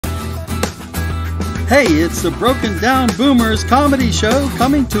Hey, it's the Broken Down Boomers comedy show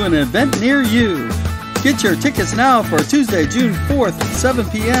coming to an event near you. Get your tickets now for Tuesday, June 4th, 7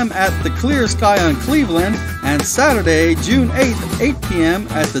 p.m. at the Clear Sky on Cleveland and Saturday, June 8th, 8 p.m.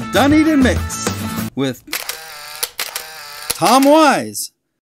 at the Dunedin Mix with Tom Wise.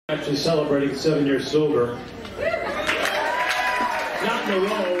 Actually celebrating 7 years sober. Not in a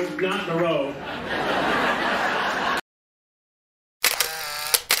row, not in a row.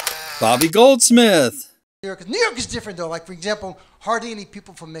 Bobby Goldsmith. New York is different though. Like for example, hardly any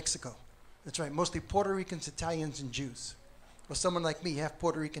people from Mexico. That's right, mostly Puerto Ricans, Italians, and Jews. Or someone like me, half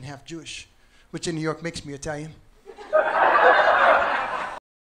Puerto Rican, half Jewish, which in New York makes me Italian.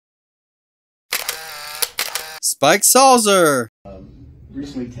 Spike Salzer.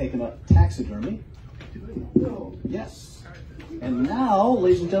 Recently taken up taxidermy. Oh, yes. And now,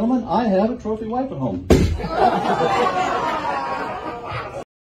 ladies and gentlemen, I have a trophy wife at home.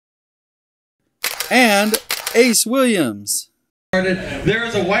 And Ace Williams.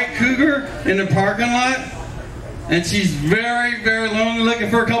 There's a white cougar in the parking lot, and she's very, very lonely, looking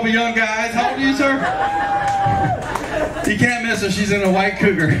for a couple young guys. How old are you, sir? You can't miss her. She's in a white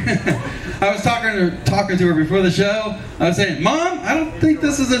cougar. I was talking to her before the show. I was saying, Mom, I don't think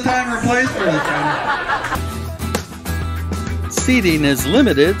this is the time or place for this. Seating is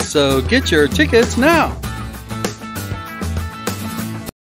limited, so get your tickets now.